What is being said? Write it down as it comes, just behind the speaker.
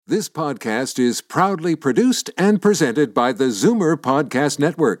This podcast is proudly produced and presented by the Zoomer Podcast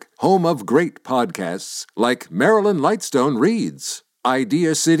Network, home of great podcasts like Marilyn Lightstone Reads,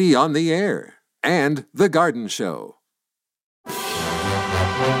 Idea City on the Air, and The Garden Show.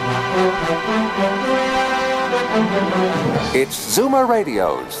 It's Zoomer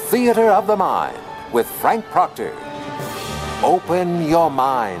Radio's Theater of the Mind with Frank Proctor. Open your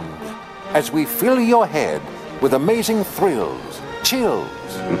mind as we fill your head with amazing thrills, chills,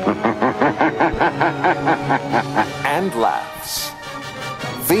 and laughs.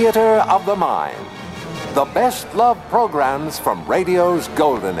 Theater of the Mind. The best love programs from radio's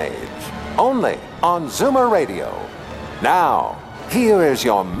golden age. Only on Zoomer Radio. Now, here is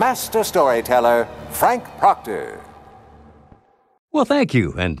your master storyteller, Frank Proctor. Well, thank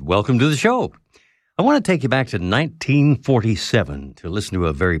you, and welcome to the show. I want to take you back to 1947 to listen to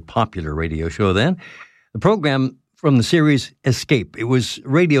a very popular radio show then. The program from the series Escape. It was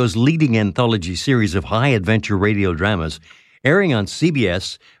radio's leading anthology series of high-adventure radio dramas, airing on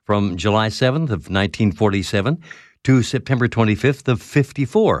CBS from July 7th of 1947 to September 25th of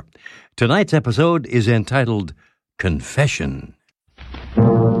 54. Tonight's episode is entitled Confession.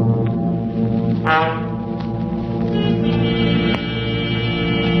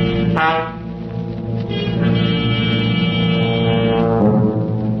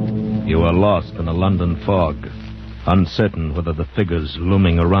 You are lost in a London fog, uncertain whether the figures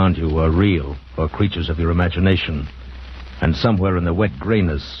looming around you are real or creatures of your imagination. And somewhere in the wet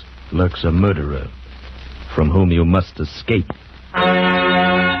grayness lurks a murderer from whom you must escape.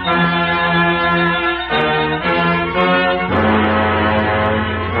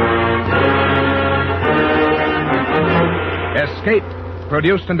 Escape,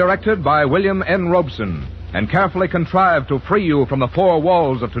 produced and directed by William N. Robeson, and carefully contrived to free you from the four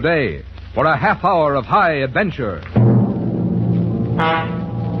walls of today for a half hour of high adventure.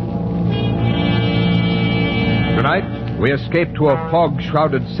 Tonight, we escape to a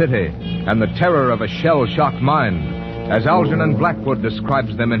fog-shrouded city and the terror of a shell-shocked mind, as Algernon Blackwood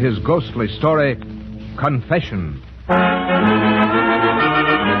describes them in his ghostly story, Confession.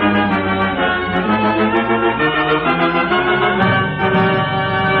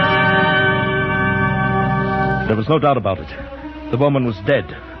 There was no doubt about it. The woman was dead.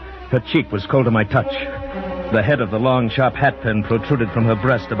 Her cheek was cold to my touch. The head of the long, sharp hat pin protruded from her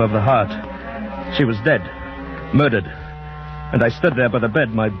breast above the heart. She was dead. Murdered. And I stood there by the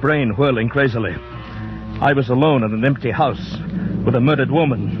bed, my brain whirling crazily. I was alone in an empty house with a murdered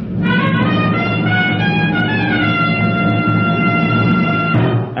woman.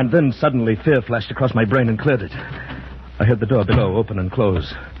 And then suddenly fear flashed across my brain and cleared it. I heard the door below open and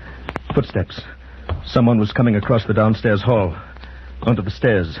close. Footsteps. Someone was coming across the downstairs hall, onto the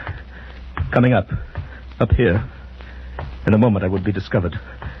stairs. Coming up here. In a moment I would be discovered.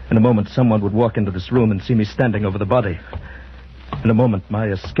 In a moment someone would walk into this room and see me standing over the body. In a moment my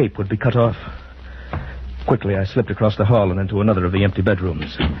escape would be cut off. Quickly I slipped across the hall and into another of the empty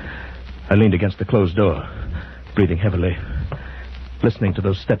bedrooms. I leaned against the closed door, breathing heavily, listening to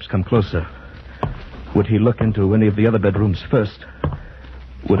those steps come closer. Would he look into any of the other bedrooms first?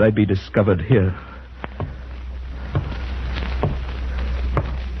 Would I be discovered here?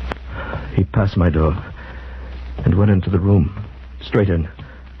 He passed my door and went into the room, straight in,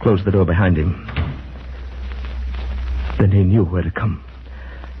 closed the door behind him. Then he knew where to come.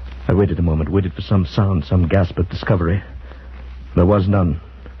 I waited a moment, waited for some sound, some gasp of discovery. There was none.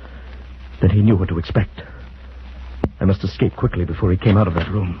 Then he knew what to expect. I must escape quickly before he came out of that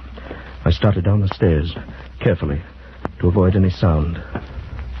room. I started down the stairs, carefully, to avoid any sound.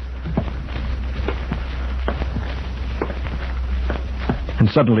 And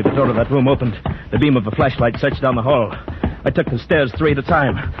suddenly the door of that room opened. The beam of a flashlight searched down the hall. I took the stairs 3 at a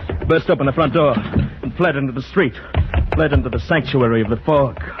time, burst open the front door, and fled into the street, fled into the sanctuary of the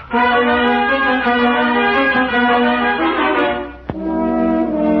fog.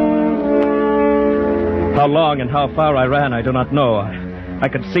 How long and how far I ran, I do not know. I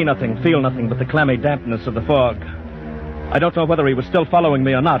could see nothing, feel nothing but the clammy dampness of the fog. I don't know whether he was still following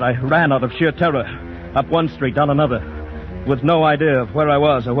me or not. I ran out of sheer terror, up one street, down another, with no idea of where I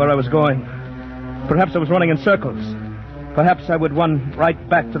was or where I was going. Perhaps I was running in circles. Perhaps I would run right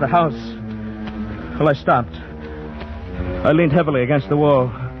back to the house. Well, I stopped. I leaned heavily against the wall.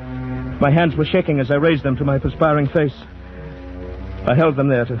 My hands were shaking as I raised them to my perspiring face. I held them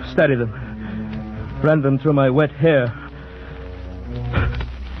there to steady them, ran them through my wet hair.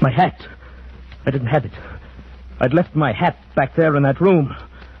 My hat. I didn't have it. I'd left my hat back there in that room,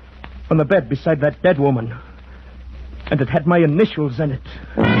 on the bed beside that dead woman. And it had my initials in it.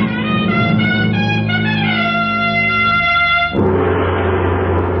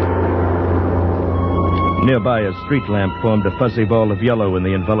 Nearby, a street lamp formed a fuzzy ball of yellow in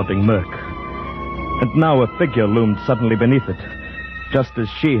the enveloping murk. And now a figure loomed suddenly beneath it, just as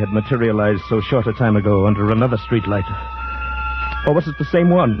she had materialized so short a time ago under another streetlight. Or was it the same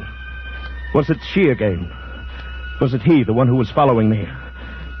one? Was it she again? Was it he, the one who was following me?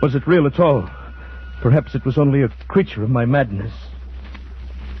 Was it real at all? Perhaps it was only a creature of my madness.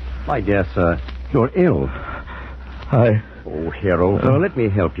 My dear sir, you're ill. Oh, hero, let me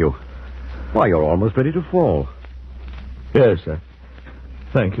help you. Why, you're almost ready to fall. Yes, sir.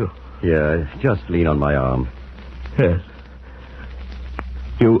 Thank you. Here, just lean on my arm. Yes.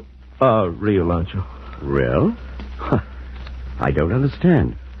 You are real, aren't you? Real? I don't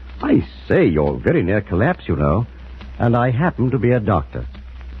understand. I say, you're very near collapse, you know. And I happen to be a doctor.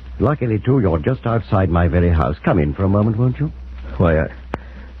 Luckily, too, you're just outside my very house. Come in for a moment, won't you? Why,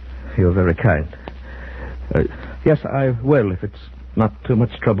 you're very kind. Yes, I will, if it's not too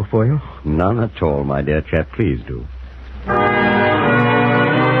much trouble for you. None at all, my dear chap. Please do.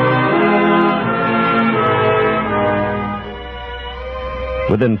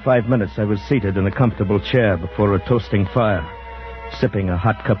 Within 5 minutes, I was seated in a comfortable chair before a toasting fire, sipping a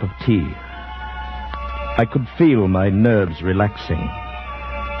hot cup of tea. I could feel my nerves relaxing,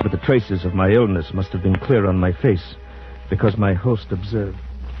 but the traces of my illness must have been clear on my face, because my host observed.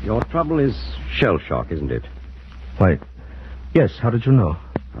 Your trouble is shell shock, isn't it? Why, yes, how did you know?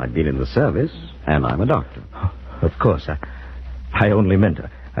 I've been in the service, and I'm a doctor. Oh, of course, I only meant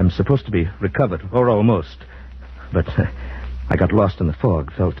I'm supposed to be recovered, or almost. But I got lost in the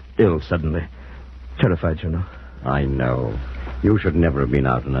fog, felt ill suddenly. Terrified, you know. I know. You should never have been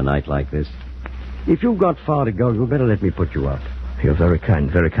out on a night like this. If you've got far to go, you'd better let me put you up. You're very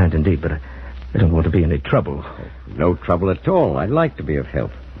kind indeed, but I don't want to be any trouble. Oh, no trouble at all. I'd like to be of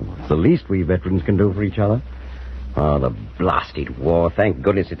help. It's the least we veterans can do for each other. Oh, the blasted war. Thank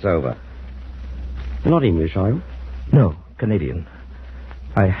goodness it's over. You're not English, are you? No, Canadian.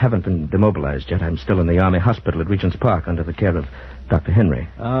 I haven't been demobilized yet. I'm still in the Army hospital at Regent's Park under the care of Dr. Henry.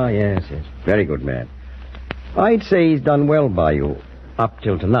 Ah, yes. Very good man. I'd say he's done well by you. Up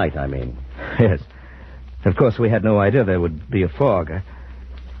till tonight, I mean. Yes. Of course, we had no idea there would be a fog.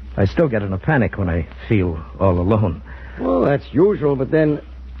 I still get in a panic when I feel all alone. Well, that's usual, but then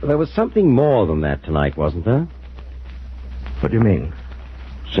there was something more than that tonight, wasn't there? What do you mean?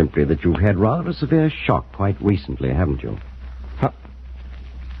 Simply that you've had rather a severe shock quite recently, haven't you?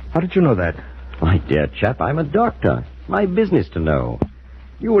 How did you know that? My dear chap, I'm a doctor. My business to know.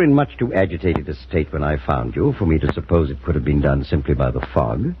 You were in much too agitated a state when I found you for me to suppose it could have been done simply by the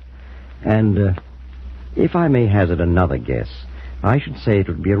fog. And, if I may hazard another guess, I should say it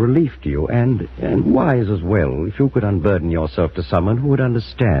would be a relief to you and wise as well if you could unburden yourself to someone who would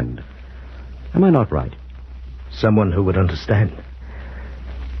understand. Am I not right? Someone who would understand.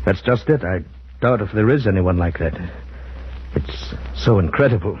 That's just it. I doubt if there is anyone like that. It's so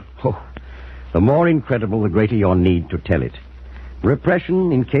incredible. Oh, the more incredible, the greater your need to tell it.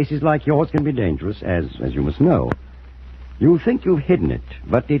 Repression in cases like yours can be dangerous, as you must know. You think you've hidden it,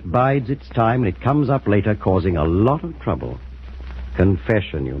 but it bides its time and it comes up later causing a lot of trouble.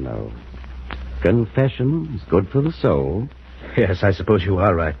 Confession, you know. Confession is good for the soul. Yes, I suppose you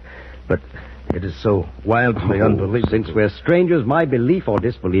are right. But it is so wildly unbelievable. Since we're strangers, my belief or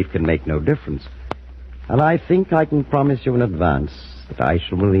disbelief can make no difference. And I think I can promise you in advance that I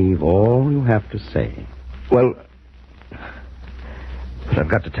shall believe all you have to say. Well, but I've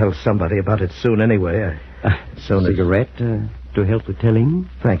got to tell somebody about it soon anyway. Cigarette to help with telling?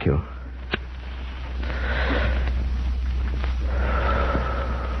 Thank you.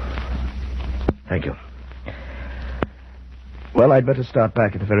 Thank you. Well, I'd better start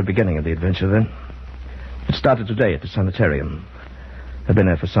back at the very beginning of the adventure, then. It started today at the sanitarium. I've been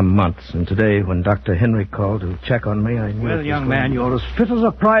there for some months, and today, when Dr. Henry called to check on me, I knew... Well, young man, you're as fit as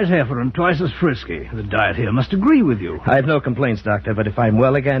a prize heifer and twice as frisky. The diet here must agree with you. I have no complaints, Doctor, but if I'm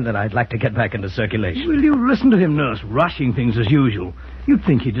well again, then I'd like to get back into circulation. Will you listen to him, nurse, rushing things as usual? You'd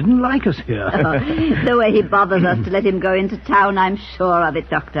think he didn't like us here. The way he bothers us to let him go into town, I'm sure of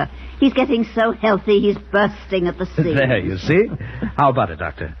it, Doctor. He's getting so healthy, he's bursting at the seams. There, you see? How about it,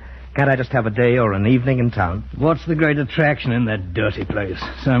 Doctor? Can't I just have a day or an evening in town? What's the great attraction in that dirty place?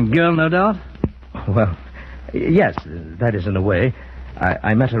 Some girl, no doubt? Well, yes, that is in a way.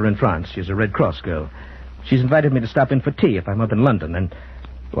 I met her in France. She's a Red Cross girl. She's invited me to stop in for tea if I'm up in London, and,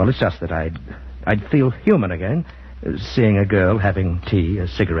 well, it's just that I'd feel human again, seeing a girl having tea, a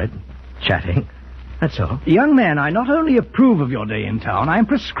cigarette, chatting. That's all. Young man, I not only approve of your day in town, I'm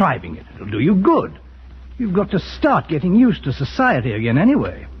prescribing it. It'll do you good. You've got to start getting used to society again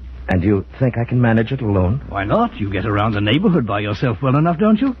anyway. And you think I can manage it alone? Why not? You get around the neighborhood by yourself well enough,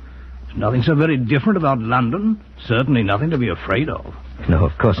 don't you? Nothing so very different about London. Certainly nothing to be afraid of. No,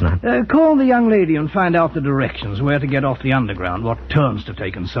 of course not. Call the young lady and find out the directions, where to get off the underground, what turns to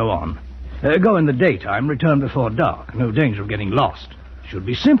take, and so on. Go in the daytime, return before dark. No danger of getting lost. Should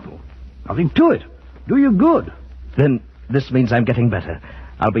be simple. Nothing to it. Do you good. Then this means I'm getting better.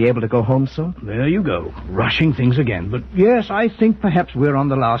 I'll be able to go home soon? There you go. Rushing things again. But yes, I think perhaps we're on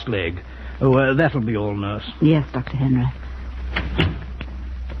the last leg. Oh, that'll be all, nurse. Yes, Dr. Henry.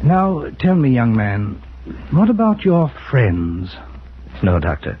 Now, tell me, young man, what about your friends? No,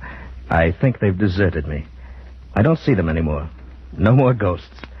 Doctor. I think they've deserted me. I don't see them anymore. No more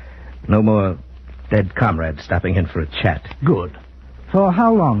ghosts. No more dead comrades stopping in for a chat. Good. For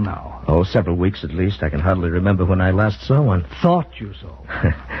how long now? Oh, several weeks at least. I can hardly remember when I last saw one. Thought you saw.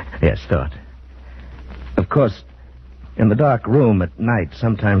 Yes, thought. Of course, in the dark room at night,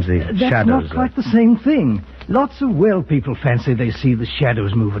 sometimes the shadows... That's not quite the same thing. Lots of well people fancy they see the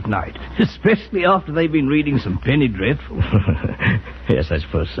shadows move at night, especially after they've been reading some penny dreadful. Yes, I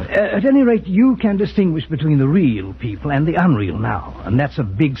suppose so. At any rate, you can distinguish between the real people and the unreal now, and that's a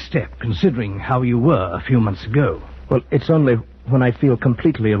big step, considering how you were a few months ago. Well, it's only when I feel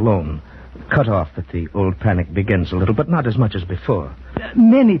completely alone, cut off, that the old panic begins a little, but not as much as before.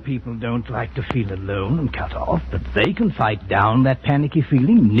 Many people don't like to feel alone and cut off, but they can fight down that panicky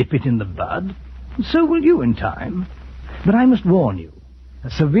feeling, nip it in the bud. And so will you in time. But I must warn you,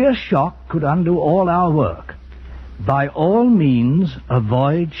 a severe shock could undo all our work. By all means,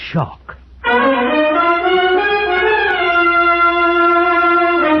 avoid shock.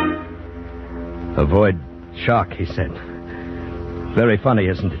 Avoid shock, he said. Very funny,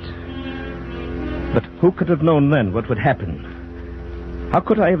 isn't it? But who could have known then what would happen? How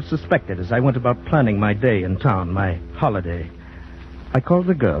could I have suspected as I went about planning my day in town, my holiday? I called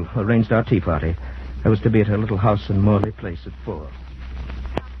the girl, arranged our tea party. I was to be at her little house in Morley Place at 4. So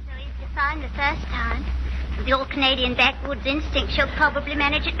he's defined the first time. With your Canadian backwoods instinct, she'll probably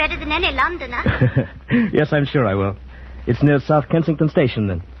manage it better than any Londoner. Yes, I'm sure I will. It's near South Kensington Station,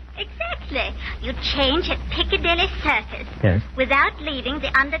 then. Exactly. You change at Piccadilly Circus. Yes. Without leaving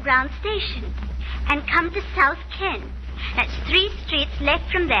the underground station. And come to South Ken. That's 3 streets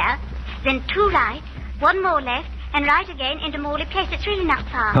left from there, then 2 right, 1 more left, and right again into Morley Place. It's really not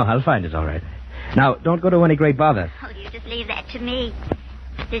far. Oh, I'll find it, all right. Now, don't go to any great bother. Oh, you just leave that to me.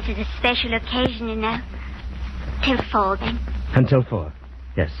 This is a special occasion, you know. Till 4, then. Until 4.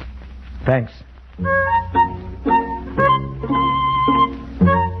 Yes. Thanks.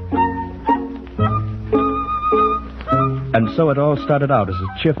 And so it all started out as a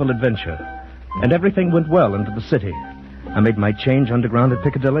cheerful adventure. And everything went well into the city. I made my change underground at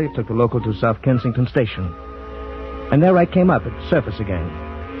Piccadilly, took the local to South Kensington Station. And there I came up at surface again.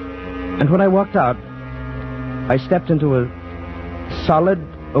 And when I walked out, I stepped into a solid,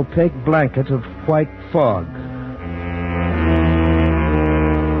 opaque blanket of white fog.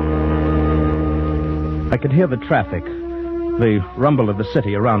 I could hear the traffic, the rumble of the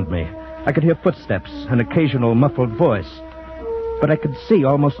city around me. I could hear footsteps, an occasional muffled voice. But I could see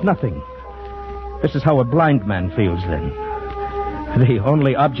almost nothing. This is how a blind man feels then. The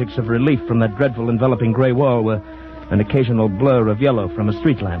only objects of relief from that dreadful enveloping gray wall were an occasional blur of yellow from a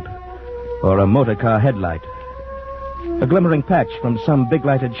street lamp, or a motor car headlight, a glimmering patch from some big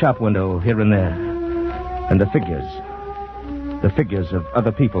lighted shop window here and there, and the figures of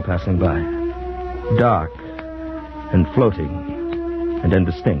other people passing by, dark and floating and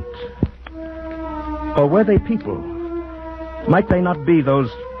indistinct. Or were they people? Might they not be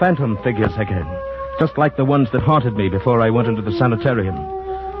those phantom figures again, just like the ones that haunted me before I went into the sanitarium?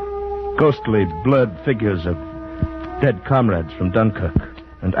 Ghostly, blurred figures of dead comrades from Dunkirk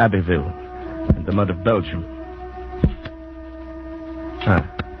and Abbeville and the mud of Belgium. Ah,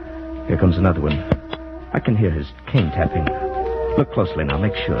 here comes another one. I can hear his cane tapping. Look closely now,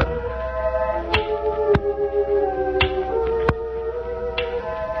 make sure.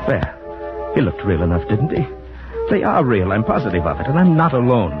 There. He looked real enough, didn't he? They are real, I'm positive of it, and I'm not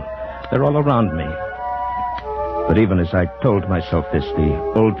alone. They're all around me. But even as I told myself this,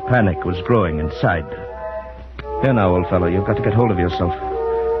 the old panic was growing inside. Here now, old fellow, you've got to get hold of yourself.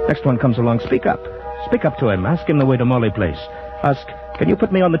 Next one comes along, speak up. Speak up to him. Ask him the way to Morley Place. Ask, can you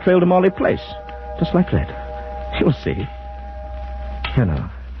put me on the trail to Morley Place? Just like that. You'll see. Here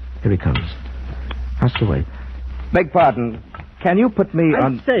now. Here he comes. Ask the way. Beg pardon. Can you put me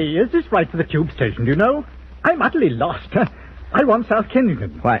on... I say, is this right for the tube station, do you know? I'm utterly lost. I want South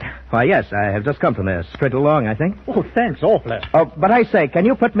Kensington. Why, yes, I have just come from there. Straight along, I think. Oh, thanks awfully. Oh, but I say, can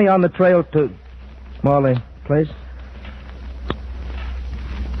you put me on the trail to Morley Place?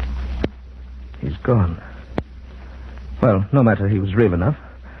 He's gone. Well, no matter, he was real enough.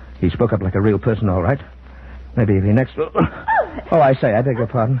 He spoke up like a real person, all right. Maybe he'll be next. Oh, I say, I beg your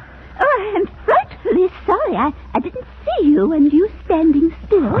pardon. Oh, I'm frightfully sorry. I didn't see you and you standing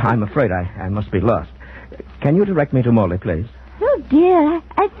still. I'm afraid I must be lost. Can you direct me to Morley Place? Oh, dear,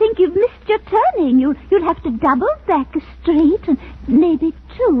 I think you've missed your turning. You'll have to double back a street and maybe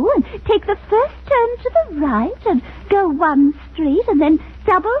two and take the first turn to the right and go one street and then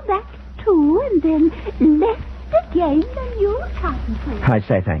double back two and then left again and you'll come. I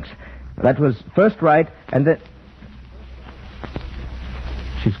say thanks. That was first right and then...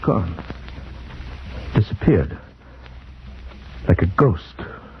 She's gone. Disappeared. Like a ghost.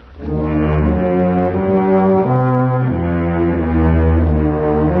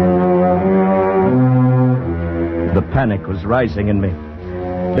 The panic was rising in me.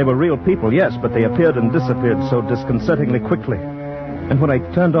 They were real people, yes, but they appeared and disappeared so disconcertingly quickly. And when I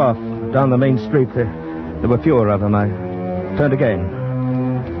turned off down the main street, there were fewer of them. I turned again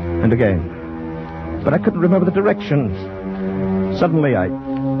and again. But I couldn't remember the directions. Suddenly,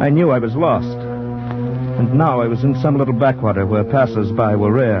 I knew I was lost. And now I was in some little backwater where passers-by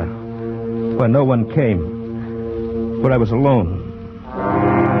were rare, where no one came, where I was alone.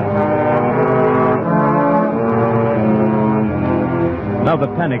 Now the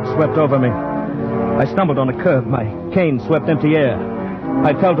panic swept over me. I stumbled on a curb. My cane swept empty air.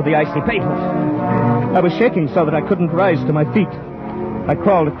 I fell to the icy pavement. I was shaking so that I couldn't rise to my feet. I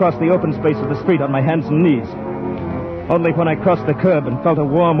crawled across the open space of the street on my hands and knees. Only when I crossed the curb and felt a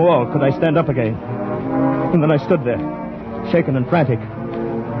warm wall could I stand up again. And then I stood there, shaken and frantic.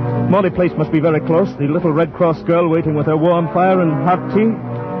 Morley Place must be very close, the little Red Cross girl waiting with her warm fire and hot tea.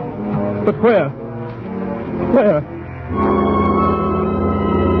 But where? Where?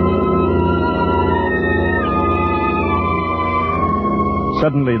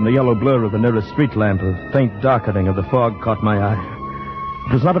 Suddenly, in the yellow blur of the nearest street lamp, a faint darkening of the fog caught my eye.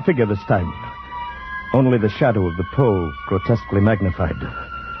 It was not a figure this time. Only the shadow of the pole, grotesquely magnified.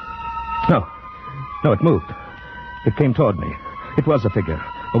 No, it moved. It came toward me. It was a figure,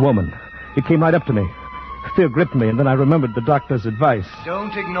 a woman. It came right up to me. Fear gripped me, and then I remembered the doctor's advice.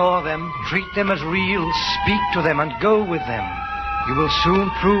 Don't ignore them. Treat them as real. Speak to them and go with them. You will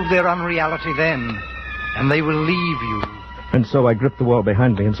soon prove their unreality then, and they will leave you. And so I gripped the wall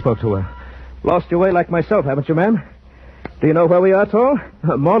behind me and spoke to her. Lost your way like myself, haven't you, ma'am? Do you know where we are at all?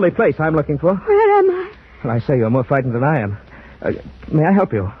 Morley Place I'm looking for. Where am I? Well, I say you're more frightened than I am. May I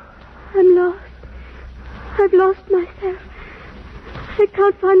help you? I'm lost. I've lost myself. I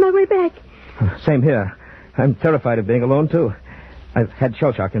can't find my way back. Same here. I'm terrified of being alone, too. I've had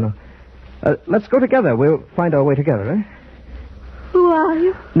shell shock, you know. Let's go together. We'll find our way together, eh? Who are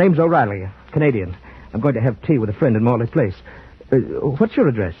you? Name's O'Reilly, Canadian. I'm going to have tea with a friend in Morley Place. What's your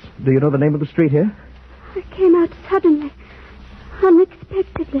address? Do you know the name of the street here? I came out suddenly,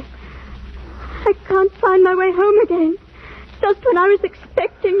 unexpectedly. I can't find my way home again. Just when I was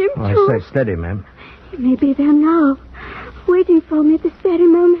expecting him to. I say steady, ma'am. He may be there now, waiting for me at this very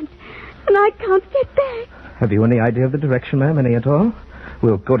moment, and I can't get back. Have you any idea of the direction, ma'am? Any at all?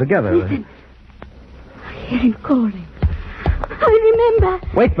 We'll go together. Listen. I hear him calling. I remember.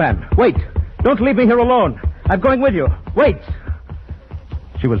 Wait, ma'am. Wait. Don't leave me here alone. I'm going with you. Wait.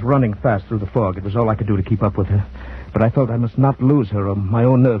 She was running fast through the fog. It was all I could do to keep up with her. But I felt I must not lose her or my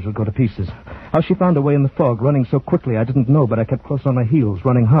own nerves would go to pieces. How she found her way in the fog, running so quickly, I didn't know, but I kept close on my heels,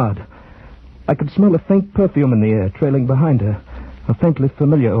 running hard. I could smell a faint perfume in the air, trailing behind her. A faintly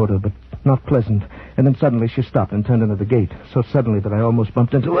familiar odor, but not pleasant. And then suddenly she stopped and turned into the gate, so suddenly that I almost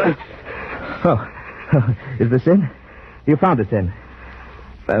bumped into her. Oh, is this in? You found it then.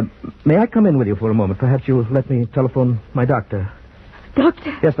 May I come in with you for a moment? Perhaps you'll let me telephone my doctor.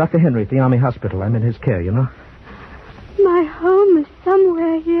 Doctor? Yes, Dr. Henry at the Army Hospital. I'm in his care, you know. My home is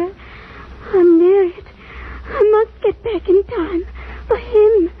somewhere here. I'm near it. I must get back in time. For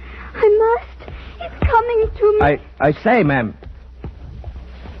him. I must. He's coming to me. I say, ma'am.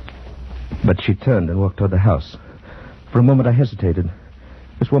 But she turned and walked toward the house. For a moment I hesitated.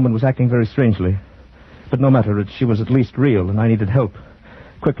 This woman was acting very strangely. But no matter, she was at least real, and I needed help.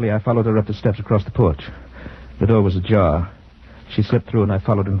 Quickly, I followed her up the steps across the porch. The door was ajar. She slipped through, and I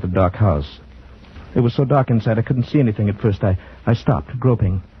followed into the dark house. It was so dark inside, I couldn't see anything at first. I stopped,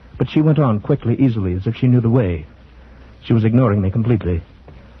 groping. But she went on quickly, easily, as if she knew the way. She was ignoring me completely.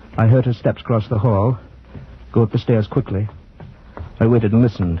 I heard her steps cross the hall, go up the stairs quickly. I waited and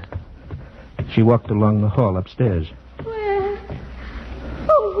listened. She walked along the hall upstairs. Where?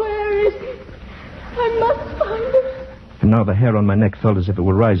 Oh, where is he? I must find him. And now the hair on my neck felt as if it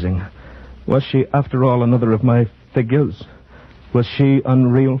were rising. Was she, after all, another of my figures? Was she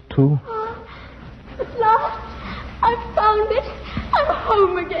unreal, too? At last, I've found it. I'm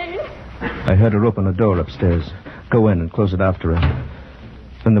home again. I heard her open a door upstairs, go in and close it after her.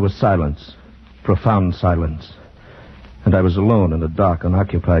 Then there was silence, profound silence. And I was alone in a dark,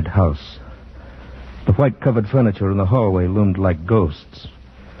 unoccupied house. The white-covered furniture in the hallway loomed like ghosts.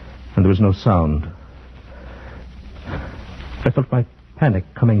 And there was no sound. I felt my panic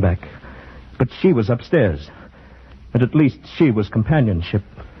coming back. But she was upstairs. And at least she was companionship.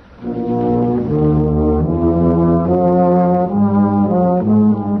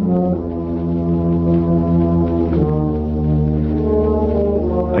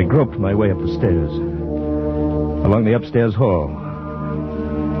 I groped my way up the stairs. Along the upstairs hall.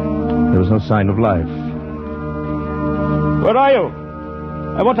 There was no sign of life. Where are you?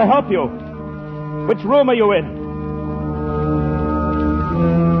 I want to help you. Which room are you in?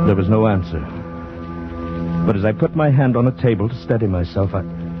 There was no answer. But as I put my hand on the table to steady myself,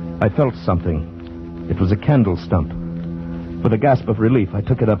 I felt something. It was a candle stump. With a gasp of relief, I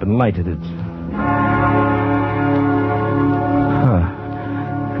took it up and lighted it.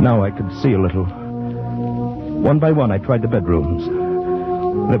 Now I could see a little. One by one, I tried the bedrooms.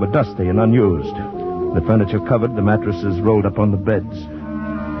 They were dusty and unused. The furniture covered, the mattresses rolled up on the beds.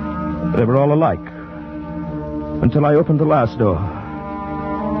 They were all alike. Until I opened the last door.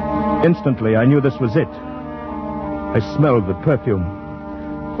 Instantly, I knew this was it. I smelled the perfume.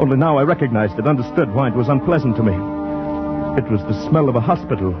 Only now I recognized it, understood why it was unpleasant to me. It was the smell of a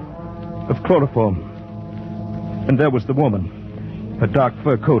hospital, of chloroform. And there was the woman. Her dark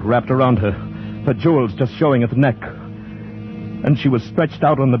fur coat wrapped around her, her jewels just showing at the neck. And she was stretched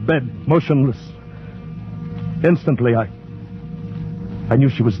out on the bed, motionless. Instantly, I knew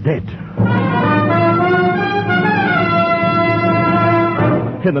she was dead.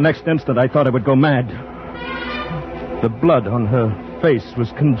 In the next instant, I thought I would go mad. The blood on her face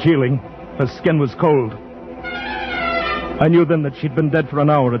was congealing. Her skin was cold. I knew then that she'd been dead for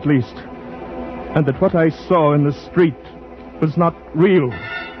an hour at least. And that what I saw in the street was not real.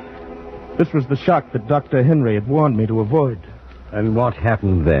 This was the shock that Dr. Henry had warned me to avoid. And what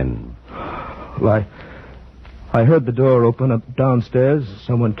happened then? Well, I heard the door open up downstairs.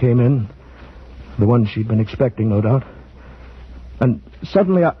 Someone came in. The one she'd been expecting, no doubt. And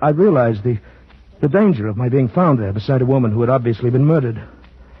suddenly I realized the danger of my being found there beside a woman who had obviously been murdered.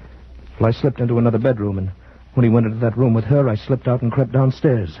 Well, I slipped into another bedroom, and when he went into that room with her, I slipped out and crept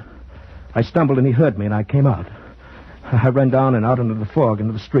downstairs. I stumbled and he heard me, and I came out. I ran down and out into the fog,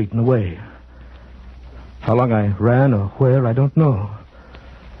 into the street and away. How long I ran or where, I don't know.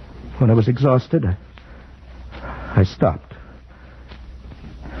 When I was exhausted, I stopped.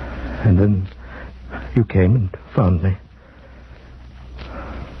 And then you came and found me.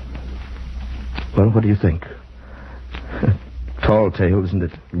 Well, what do you think? Tall tale, isn't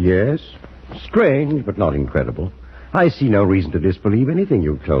it? Yes. Strange, but not incredible. I see no reason to disbelieve anything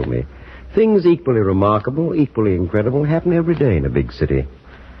you've told me. Things equally remarkable, equally incredible, happen every day in a big city.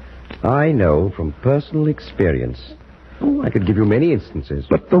 I know from personal experience. Oh, I could give you many instances.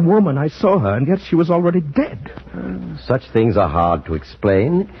 But the woman, I saw her, and yet she was already dead. Such things are hard to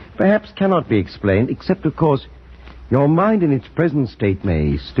explain, perhaps cannot be explained, except, of course, your mind in its present state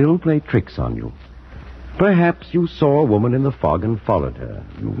may still play tricks on you. Perhaps you saw a woman in the fog and followed her.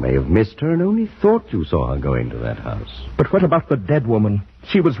 You may have missed her and only thought you saw her go into that house. But what about the dead woman?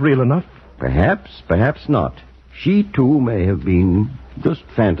 She was real enough. Perhaps, perhaps not. She, too, may have been just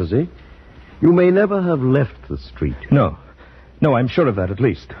fantasy. You may never have left the street. No, I'm sure of that, at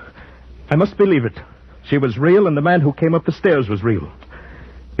least. I must believe it. She was real, and the man who came up the stairs was real.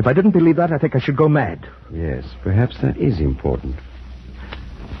 If I didn't believe that, I think I should go mad. Yes, perhaps that is important.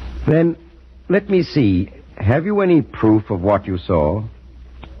 Then, let me see. Have you any proof of what you saw?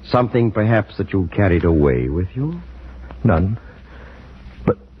 Something, perhaps, that you carried away with you? None.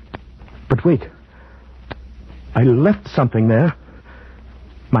 But wait. I left something there.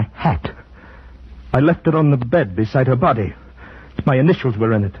 My hat. I left it on the bed beside her body. My initials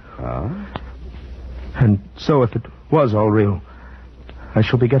were in it. Ah? And so if it was all real, I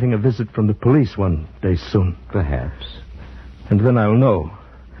shall be getting a visit from the police one day soon. Perhaps. And then I'll know.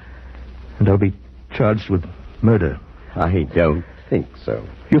 And I'll be charged with murder. I don't think so.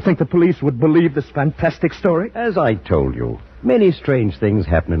 You think the police would believe this fantastic story? As I told you, many strange things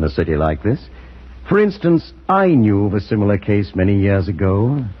happen in a city like this. For instance, I knew of a similar case many years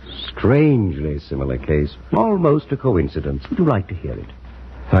ago. Strangely similar case. Almost a coincidence. Would you like to hear it?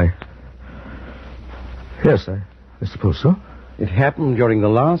 Yes, I suppose so. It happened during the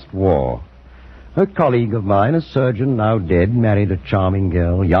last war. A colleague of mine, a surgeon now dead, married a charming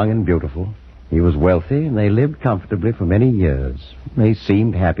girl, young and beautiful. He was wealthy, and they lived comfortably for many years. They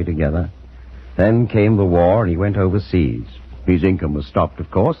seemed happy together. Then came the war, and he went overseas. His income was stopped,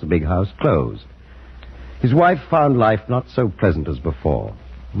 of course. The big house closed. His wife found life not so pleasant as before.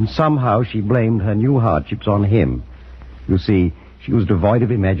 And somehow she blamed her new hardships on him. You see, she was devoid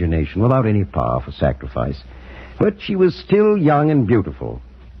of imagination, without any power for sacrifice. But she was still young and beautiful.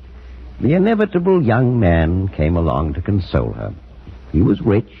 The inevitable young man came along to console her. He was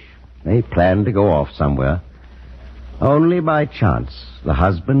rich. They planned to go off somewhere. Only by chance, the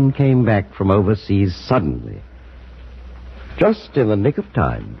husband came back from overseas suddenly. Just in the nick of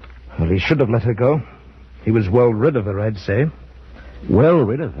time. Well, he should have let her go. He was well rid of her, I'd say. Well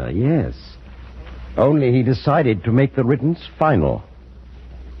rid of her, yes. Only he decided to make the riddance final.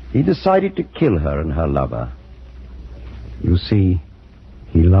 He decided to kill her and her lover. You see,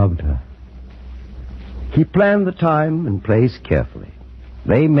 he loved her. He planned the time and place carefully.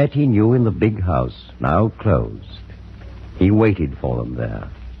 They met, he knew, in the big house, now closed. He waited for them there.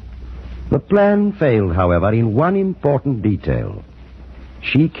 The plan failed, however, in one important detail.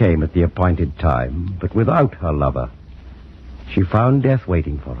 She came at the appointed time, but without her lover. She found death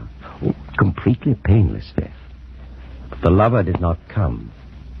waiting for her. Oh, completely painless death. But the lover did not come.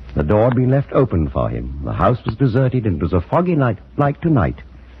 The door had been left open for him. The house was deserted, and it was a foggy night, like tonight.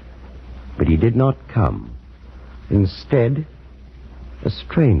 But he did not come. Instead, a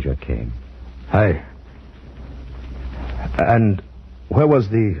stranger came. Hi. And where was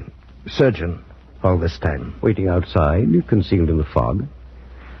the surgeon all this time? Waiting outside, concealed in the fog.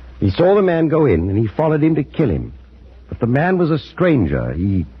 He saw the man go in, and he followed him to kill him. But the man was a stranger.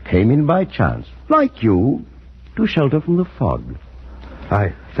 He came in by chance, like you, to shelter from the fog.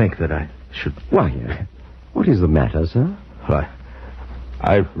 I think that I should... Why, what is the matter, sir? Well,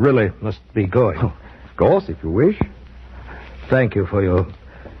 I really must be going. Oh, of course, if you wish. Thank you for your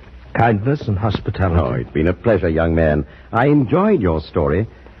kindness and hospitality. Oh, it's been a pleasure, young man. I enjoyed your story,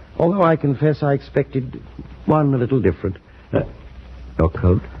 although I confess I expected one a little different. Your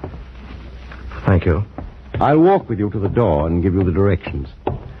coat? Thank you. I'll walk with you to the door and give you the directions.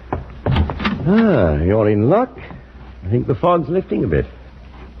 Ah, you're in luck. I think the fog's lifting a bit.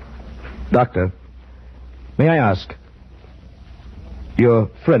 Doctor, may I ask, your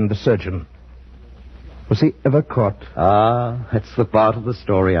friend, the surgeon, was he ever caught? Ah, that's the part of the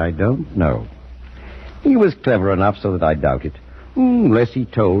story I don't know. He was clever enough so that I doubt it. Unless he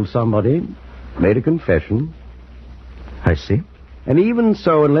told somebody, made a confession. I see. And even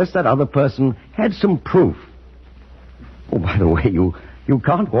so, unless that other person had some proof. Oh, by the way, you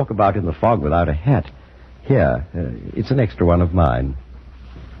can't walk about in the fog without a hat. Here, it's an extra one of mine.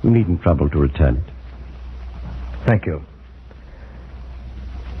 You needn't trouble to return it. Thank you.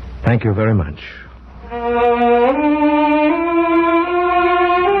 Thank you very much.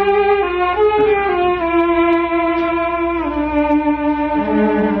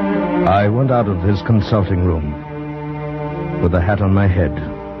 I went out of his consulting room with the hat on my head.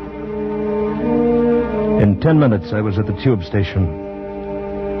 In 10 minutes, I was at the tube station.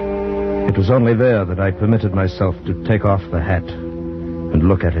 It was only there that I permitted myself to take off the hat and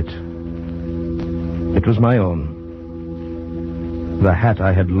look at it. It was my own. The hat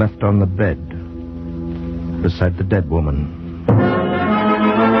I had left on the bed beside the dead woman.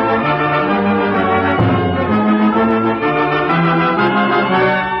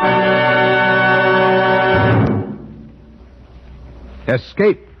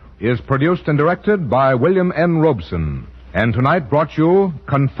 Escape is produced and directed by William N. Robeson, and tonight brought you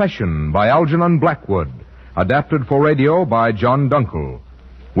Confession by Algernon Blackwood, adapted for radio by John Dunkel,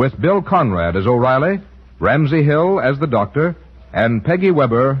 with Bill Conrad as O'Reilly, Ramsey Hill as the doctor, and Peggy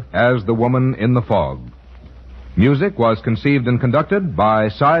Weber as the woman in the fog. Music was conceived and conducted by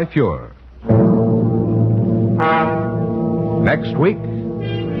Cy Feuer. Next week...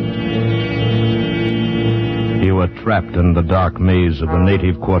 You were trapped in the dark maze of the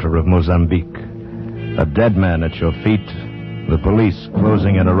native quarter of Mozambique. A dead man at your feet, the police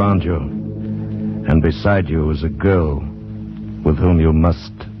closing in around you. And beside you is a girl with whom you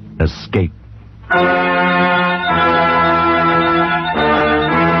must escape.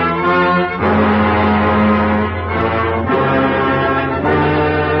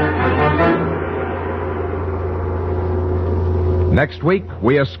 Next week,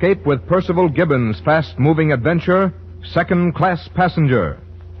 we escape with Percival Gibbons' fast-moving adventure, Second Class Passenger.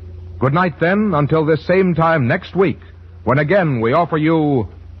 Good night, then, until this same time next week, when again we offer you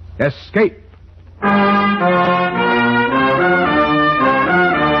Escape.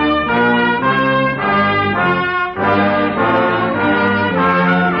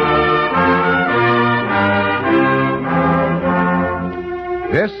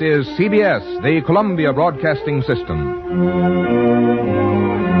 This is CBS, the Columbia Broadcasting System.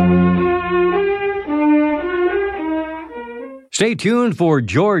 Stay tuned for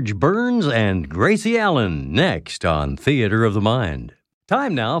George Burns and Gracie Allen next on Theater of the Mind.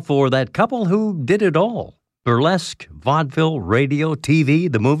 Time now for that couple who did it all. Burlesque, vaudeville, radio,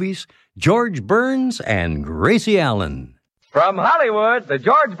 TV, the movies. George Burns and Gracie Allen. From Hollywood, the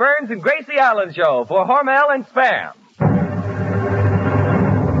George Burns and Gracie Allen Show for Hormel and Spam.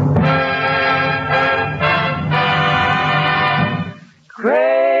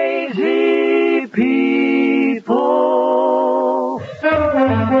 Crazy people.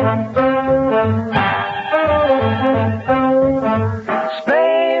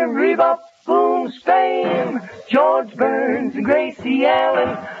 Spam, rebop, boom, spam. George Burns and Gracie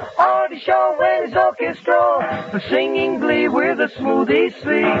Allen are the show and his orchestra for singing glee with a smooth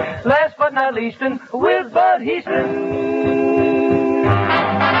easy. Last but not least, with Bud Heaston.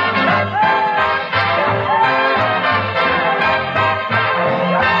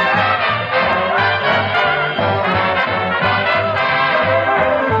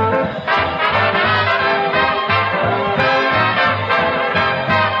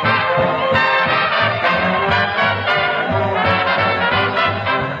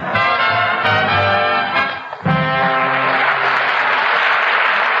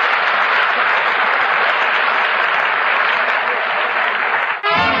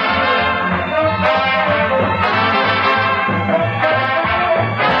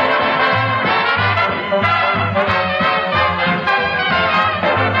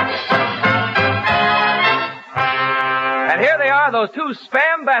 Those two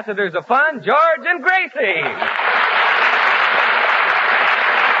spam ambassadors of fun, George and Gracie.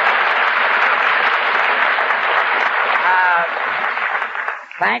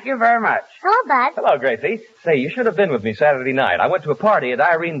 Thank you very much. Hello, Bud. Hello, Gracie. Say, you should have been with me Saturday night. I went to a party at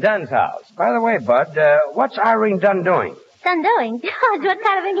Irene Dunn's house. By the way, Bud, what's Irene Dunn doing? Dunn doing? George, what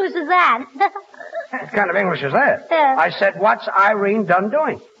kind of English is that? What kind of English is that? I said, what's Irene Dunn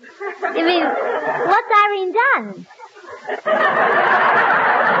doing? You mean, what's Irene Dunn?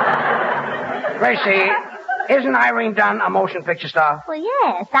 Gracie, isn't Irene Dunn a motion picture star? Well,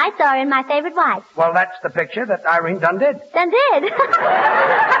 yes. I saw her in My Favorite Wife. Well, that's the picture that Irene Dunn did. Dunn did?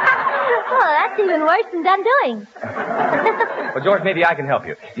 Oh, that's even worse than Dunn doing. Well, George, maybe I can help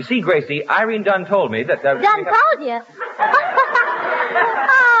you. You see, Gracie, Irene Dunn told me that... Dunn told you?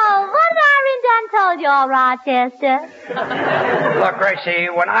 Oh, what did Irene Dunn told you, all Rochester? Look, Gracie,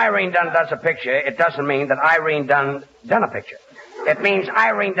 when Irene Dunn does a picture, it doesn't mean that Irene Dunn done a picture. It means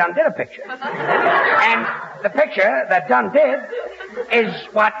Irene Dunn did a picture. And the picture that Dunn did is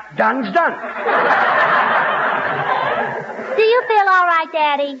what Dunn's done. Do you feel all right,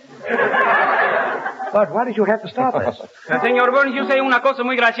 Daddy? But why did you have to stop this? Señor Burns, yo sé una cosa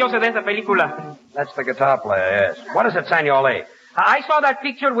muy graciosa de esa película. That's the guitar player, yes. What is it, Senor Lee? I saw that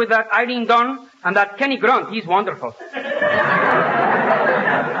picture with that Irene Dunn and that Kenny Grunt. He's wonderful.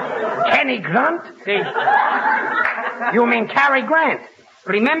 Kenny Grunt? Sí. You mean Cary Grant?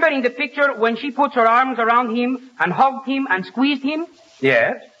 Remember in the picture when she puts her arms around him and hugged him and squeezed him?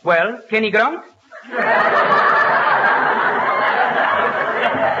 Yes. Well, Kenny Grunt?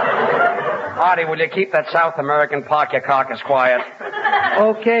 Artie, will you keep that South American park your carcass quiet?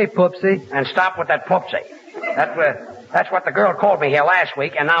 Okay, Poopsie. And stop with that Poopsie. That's what the girl called me here last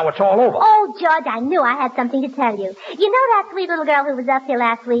week, and now it's all over. Oh, George, I knew I had something to tell you. You know that sweet little girl who was up here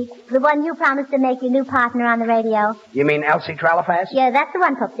last week? The one you promised to make your new partner on the radio? You mean Elsie Tralafas? Yeah, that's the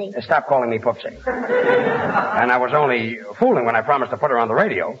one, Poopsie. Stop calling me Poopsie. And I was only fooling when I promised to put her on the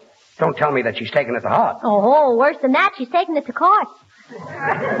radio. Don't tell me that she's taking it to heart. Oh, worse than that, she's taking it to court.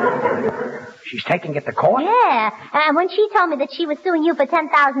 She's taking it to court? Yeah, and when she told me that she was suing you for $10,000,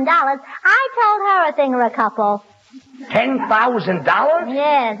 I told her a thing or a couple. $10,000?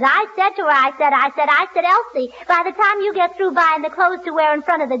 Yes, I said to her, I said, Elsie, by the time you get through buying the clothes to wear in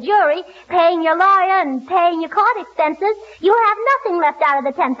front of the jury, paying your lawyer and paying your court expenses, you have nothing left out of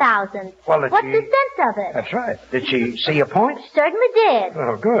the $10,000. Well, what's the sense of it? That's right. Did she see your point? She certainly did.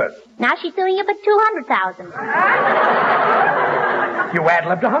 Oh, good. Now she's suing you for $200,000. You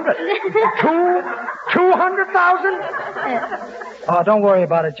ad-libbed 100. 200,000? Oh, don't worry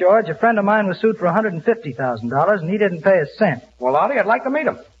about it, George. A friend of mine was sued for $150,000, and he didn't pay a cent. Well, Artie, I'd like to meet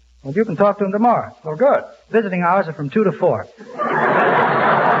him. Well, you can talk to him tomorrow. Well, good. Visiting hours are from 2 to 4.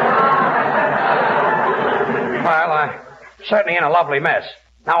 Well, I'm certainly in a lovely mess.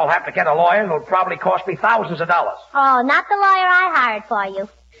 Now I'll have to get a lawyer, and it'll probably cost me thousands of dollars. Oh, not the lawyer I hired for you.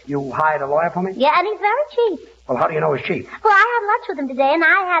 You hired a lawyer for me? Yeah, and he's very cheap. Well, how do you know he's cheap? Well, I had lunch with him today, and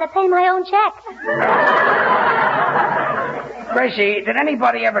I had to pay my own check. Gracie, did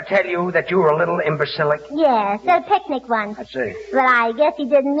anybody ever tell you that you were a little imbecilic? Yes, a picnic one. I see. But I guess he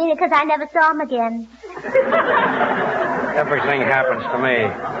didn't mean it because I never saw him again. Everything happens to me.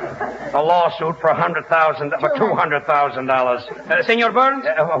 A lawsuit for $200,000. Senor Burns?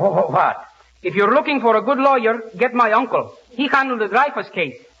 What? If you're looking for a good lawyer, get my uncle. He handled the Dreyfus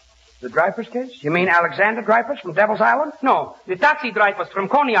case. The Dreyfus case? You mean Alexander Dreyfus from Devil's Island? No, the taxi Dreyfus from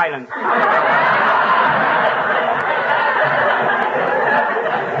Coney Island.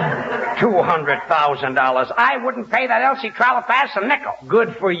 $200,000. I wouldn't pay that Elsie Tralafass a nickel.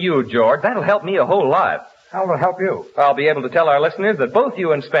 Good for you, George. That'll help me a whole lot. How will it help you? I'll be able to tell our listeners that both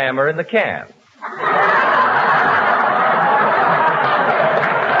you and Spam are in the can.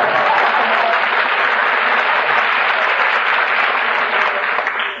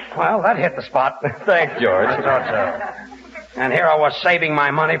 Well, that hit the spot. Thanks, George. I thought so. And here I was saving my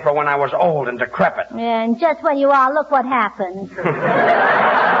money for when I was old and decrepit. And just when you are, look what happened.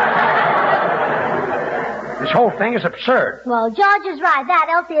 This whole thing is absurd. Well, George is right. That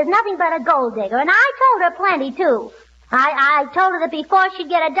Elsie is nothing but a gold digger. And I told her plenty, too. I told her that before she'd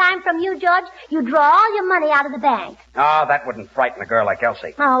get a dime from you, George, you'd draw all your money out of the bank. Oh, that wouldn't frighten a girl like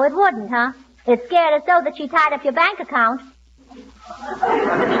Elsie. Oh, it wouldn't, huh? It scared her so that she tied up your bank account.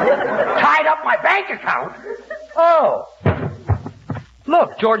 Tied up my bank account? Oh.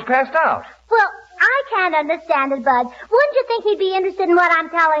 Look, George passed out. Well, I can't understand it, Bud. Wouldn't you think he'd be interested in what I'm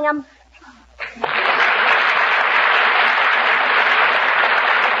telling him?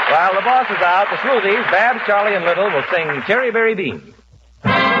 While the boss is out, the Smoothies, Babs, Charlie, and Little will sing Cherry Berry Beans.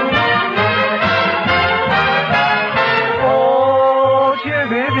 Oh,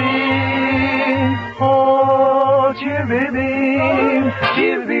 cherry bean, oh, cherry bean,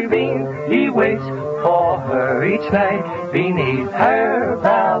 cherry bean, he waits for her each night beneath her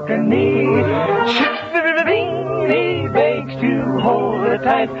balcony. Cherry bean, he begs to hold her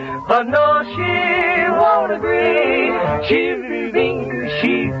tight, but no, she won't agree. Cherry bean,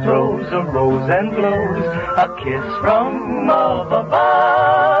 she throws a rose and blows a kiss from up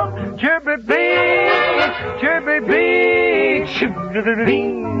above. Cherry bean, cherry bean, cherry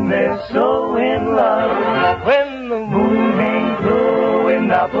bean, they're so in love. When the moon hangs low in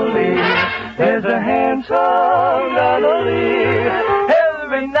Napoli, there's a handsome melody.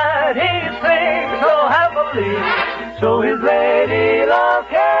 Every night he sings so happily, so his lady love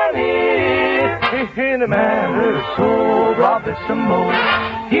can hear. In a manner so bravissimo,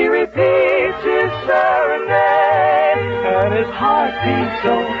 he repeats his serenade, and his heart beats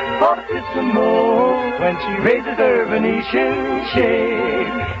so fortissimo when she raises her Venetian shade.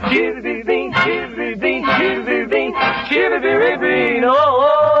 Chivvy bean, chivvy bean, chivvy bean, chivvy bean,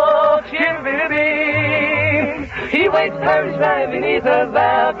 oh, chivvy bean. He waits her each night beneath her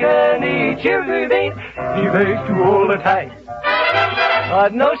balcony. Chivvy bean, he begs to hold her tight,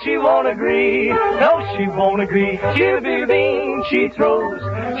 but no, she won't agree. No, she won't agree. Chivvy bean, she throws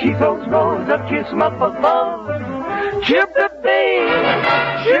rose a kiss from up above. Chip the bean,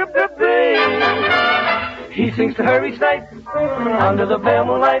 chip the bean. He sings to her each night under the pale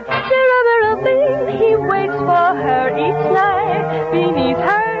moonlight. Chirabirabing, he waits for her each night beneath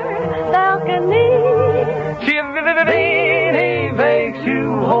her balcony. Chivvy bean, he begs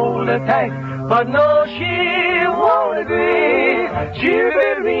to hold her tight, but no, she won't agree.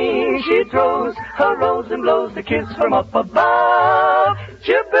 Chivvy bean, she throws her rose and blows the kiss from up above.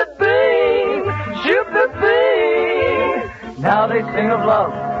 Chivvy bean, chivvy bean. Now they sing of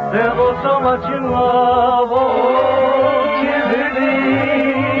love, they're both so much in love. Oh, chivvy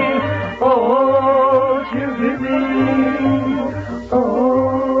bean, oh, chivvy bean,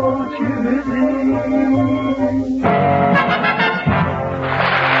 oh, chivvy bean.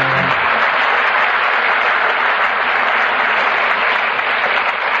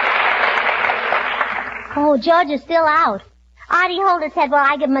 Oh, George is still out. Artie, hold his head while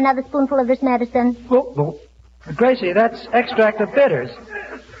I give him another spoonful of this medicine. Gracie, that's extract of bitters.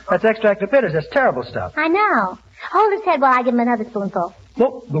 That's extract of bitters. That's terrible stuff. I know. Hold his head while I give him another spoonful.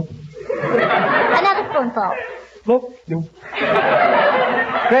 Another spoonful.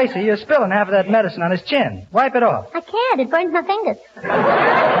 Gracie, you're spilling half of that medicine on his chin. Wipe it off. I can't. It burns my fingers.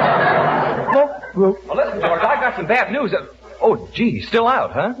 Well, listen, George, I got some bad news. Oh, gee, he's still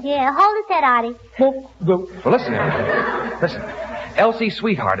out, huh? Yeah, hold his head, Artie. Well, listen. Elsie's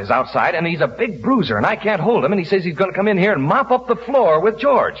sweetheart is outside, and he's a big bruiser, and I can't hold him, and he says he's going to come in here and mop up the floor with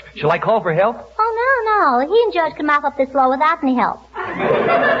George. Shall I call for help? Oh, no. He and George can mop up this floor without any help.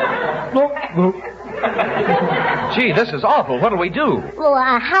 Gee, this is awful. What'll we do? Well,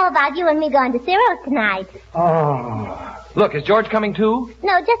 how about you and me going to Ciro's tonight? Oh. Look, is George coming too?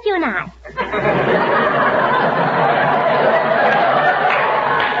 No, just you and I.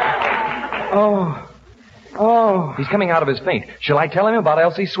 Oh. He's coming out of his faint. Shall I tell him about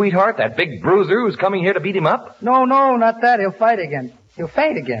Elsie's sweetheart, that big bruiser who's coming here to beat him up? No, not that. He'll fight again. He'll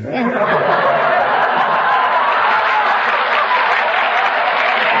faint again. That's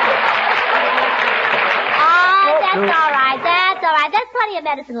all right. There's plenty of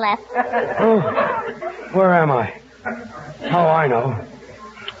medicine left. Oh, where am I? Oh, I know.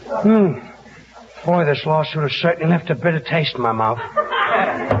 Boy, this lawsuit has certainly left a bitter taste in my mouth.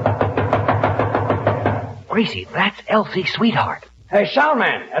 Gracie, that's Elsie's sweetheart. Hey,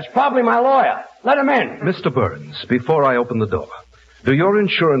 Soundman, that's probably my lawyer. Let him in. Mr. Burns, before I open the door, do your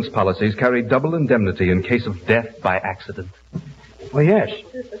insurance policies carry double indemnity in case of death by accident? Well, yes.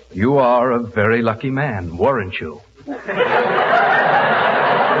 You are a very lucky man, weren't you?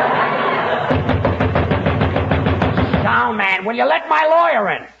 Soundman, will you let my lawyer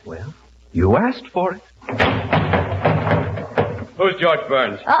in? Well, you asked for it. Who's George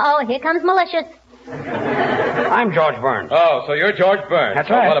Burns? Uh-oh, here comes malicious. I'm George Burns. Oh, so you're George Burns. That's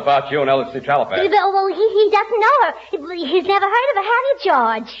so right. What about you and Elsie Tralapass? Well, he doesn't know her. He's never heard of her, have you,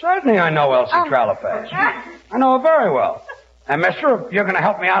 George? Certainly I know Elsie Tralapass. I know her very well. And, mister, if you're going to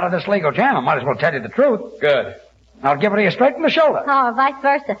help me out of this legal jam, I might as well tell you the truth. Good. I'll give it to you straight in the shoulder. Or vice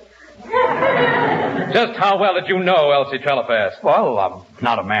versa. Just how well did you know Elsie Tralapass? Well, I'm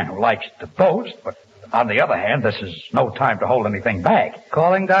not a man who likes to boast, but on the other hand, this is no time to hold anything back.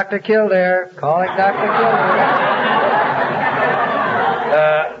 Calling Dr. Kildare.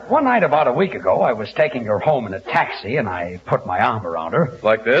 One night about a week ago, I was taking her home in a taxi, and I put my arm around her.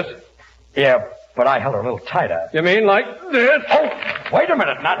 Like this? Yeah, but I held her a little tighter. You mean like this? Oh, wait a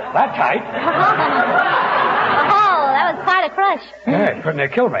minute, not that tight. Oh, that was quite a crush. Yeah, it couldn't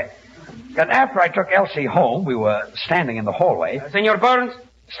have killed me. And after I took Elsie home, we were standing in the hallway. Senor Burns?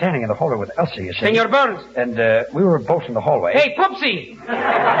 Standing in the hallway with Elsie, you see. Senor Burns? And we were both in the hallway. Hey, Poopsie!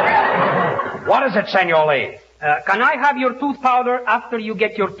 What is it, Senor Lee? Can I have your tooth powder after you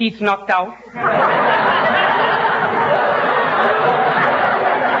get your teeth knocked out?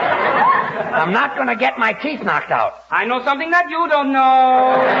 I'm not going to get my teeth knocked out. I know something that you don't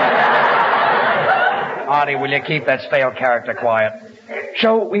know. Artie, will you keep that stale character quiet?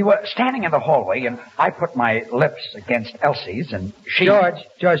 So we were standing in the hallway, and I put my lips against Elsie's, and she... George,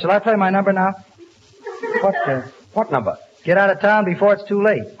 shall I play my number now? What number? Get out of town before it's too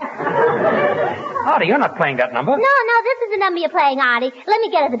late. Artie, you're not playing that number. No, this is the number you're playing, Artie. Let me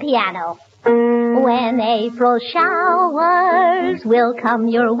get at the piano. When April showers will come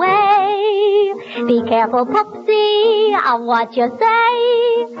your way, be careful, Pupsy, of what you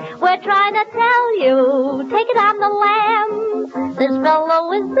say. We're trying to tell you, take it on the lamb. This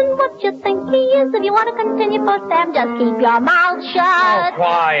fellow isn't what you think he is. If you want to continue for Sam, just keep your mouth shut. Oh,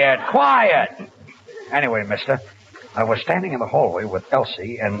 quiet. Anyway, mister, I was standing in the hallway with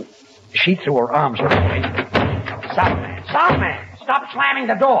Elsie, and she threw her arms around me. Soundman, stop slamming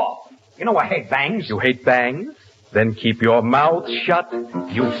the door. You know I hate bangs. You hate bangs? Then keep your mouth shut.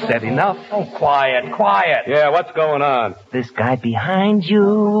 You've said enough. Oh, quiet. Yeah, what's going on? This guy behind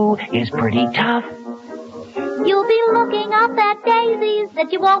you is pretty tough. You'll be looking up at daisies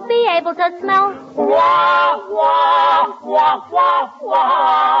that you won't be able to smell. Wah, wah, wah, wah,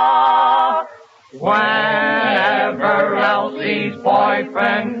 wah. Whenever Elsie's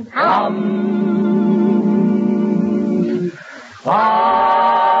boyfriend comes along.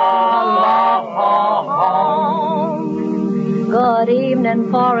 Good evening,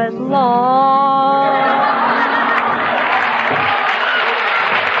 Forest Lawn.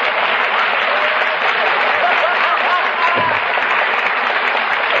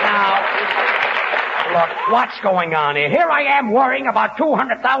 Look, what's going on here? Here I am worrying about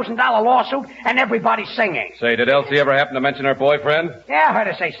 $200,000 lawsuit and everybody's singing. Say, did Elsie ever happen to mention her boyfriend? Yeah, I heard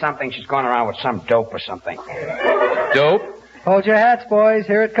her say something. She's going around with some dope or something. Dope? Hold your hats, boys.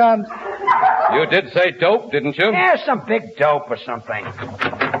 Here it comes. You did say dope, didn't you? Yeah, some big dope or something.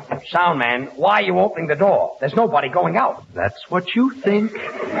 Soundman, why are you opening the door? There's nobody going out. That's what you think.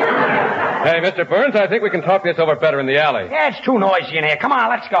 Hey, Mr. Burns, I think we can talk this over better in the alley. Yeah, it's too noisy in here. Come on,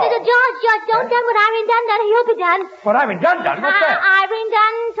 let's go. George, don't done what Irene Dunn done. He'll be done. What Irene Dunn done? What's that? Irene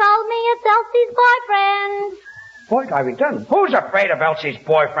Dunn told me it's Elsie's boyfriend. What, Irene Dunn? Who's afraid of Elsie's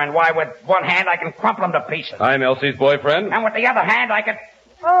boyfriend? Why, with one hand I can crumple him to pieces. I'm Elsie's boyfriend. And with the other hand I can...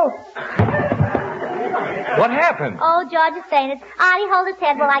 Oh. What happened? Oh, George is fainted. Artie, hold his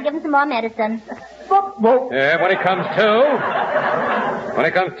head while I give him some more medicine. Yeah, when he comes to,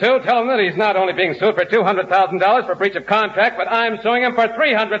 tell him that he's not only being sued for $200,000 for breach of contract, but I'm suing him for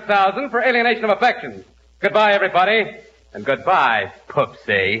 $300,000 for alienation of affection. Goodbye, everybody. And goodbye,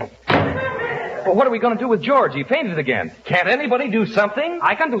 Poopsie. Well, what are we going to do with George? He fainted again. Can't anybody do something?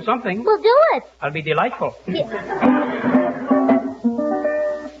 I can do something. Well, do it. I'll be delightful.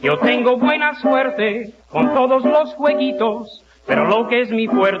 Yo tengo buena suerte con todos los jueguitos, pero lo que es mi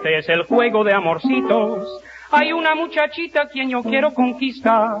fuerte es el juego de amorcitos. Hay una muchachita quien yo quiero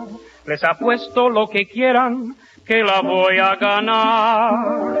conquistar. Les apuesto lo que quieran que la voy a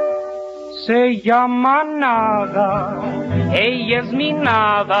ganar. Se llama Nada, ella es mi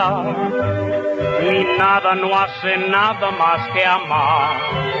nada. Mi nada no hace nada más que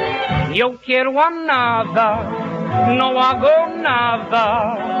amar. Yo quiero a Nada, no hago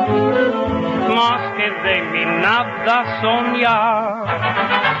nada más que de mi nada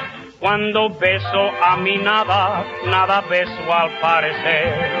soñar. Cuando beso a mi nada, nada beso al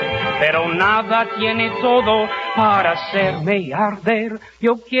parecer, pero nada tiene todo para hacerme arder.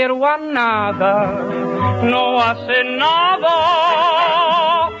 Yo quiero a Nada, no hace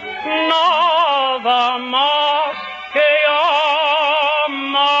nada, nada más que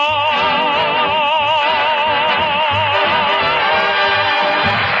amar.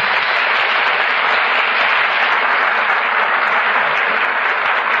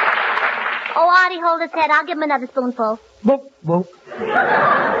 Oh, Artie, hold his head. I'll give him another spoonful. Boop, boop.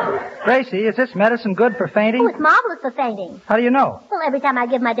 Gracie, is this medicine good for fainting? Oh, it's marvelous for fainting. How do you know? Well, every time I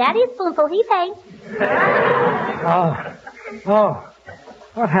give my daddy a spoonful, he faints. Oh,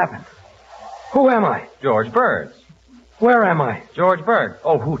 what happened? Who am I? George Burns. Where am I? George Burns.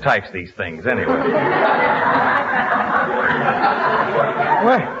 Oh, who types these things anyway?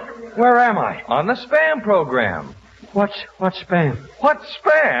 Where am I? On the spam program. What's spam? What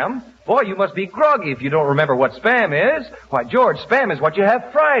spam? Boy, you must be groggy if you don't remember what spam is. Why, George, spam is what you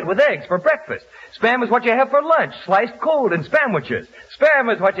have fried with eggs for breakfast. Spam is what you have for lunch, sliced cold in spamwiches.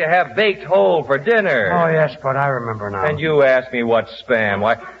 Spam is what you have baked whole for dinner. Oh, yes, but I remember now. And you ask me what's spam.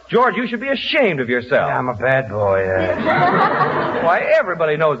 Why, George, you should be ashamed of yourself. Yeah, I'm a bad boy. Why,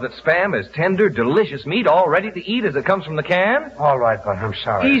 everybody knows that spam is tender, delicious meat, all ready to eat as it comes from the can. All right, but I'm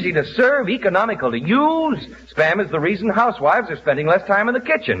sorry. Easy to serve, economical to use. Spam is the reason housewives are spending less time in the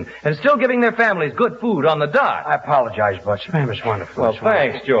kitchen and still giving their families good food on the dot. I apologize, but spam is wonderful. Well,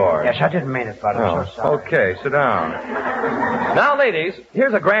 thanks, George. Yes, I didn't mean it, but I'm so sorry. Okay, sit down. Now, ladies,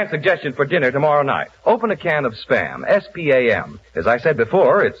 here's a grand suggestion for dinner tomorrow night. Open a can of Spam, S-P-A-M. As I said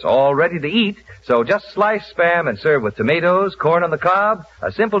before, it's all ready to eat, so just slice Spam and serve with tomatoes, corn on the cob,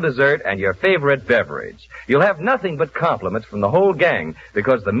 a simple dessert, and your favorite beverage. You'll have nothing but compliments from the whole gang,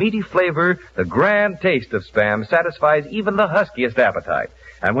 because the meaty flavor, the grand taste of Spam satisfies even the huskiest appetite.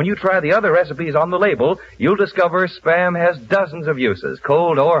 And when you try the other recipes on the label, you'll discover Spam has dozens of uses,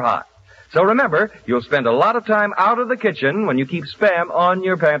 cold or hot. So remember, you'll spend a lot of time out of the kitchen when you keep Spam on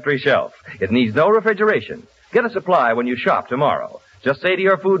your pantry shelf. It needs no refrigeration. Get a supply when you shop tomorrow. Just say to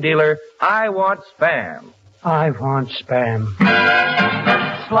your food dealer, I want Spam. I want Spam.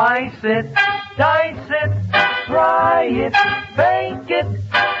 Slice it, dice it, fry it, bake it,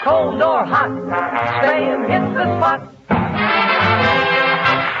 cold or hot. Spam hits the spot.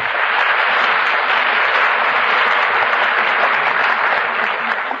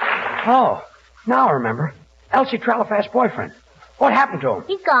 Oh, now I remember. Elsie Trelifast's boyfriend. What happened to him?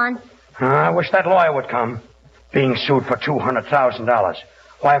 He's gone. I wish that lawyer would come. Being sued for $200,000.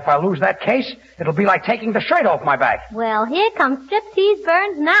 Why, if I lose that case, it'll be like taking the shirt off my back. Well, here comes Striptease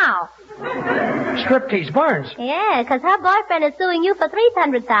Burns now. Striptease Burns? Yeah, 'cause her boyfriend is suing you for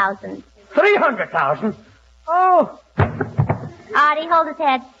 $300,000. $300,000? Oh. Artie, hold his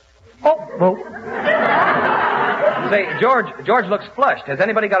head. Oh. Say, George looks flushed. Has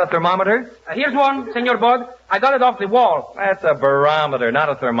anybody got a thermometer? Here's one, Senor Bud. I got it off the wall. That's a barometer, not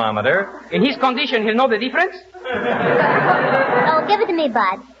a thermometer. In his condition, he'll know the difference? Oh, give it to me,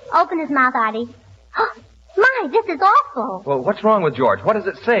 Bud. Open his mouth, Artie. My, this is awful. Well, what's wrong with George? What does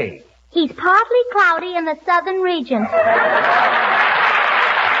it say? He's partly cloudy in the southern region.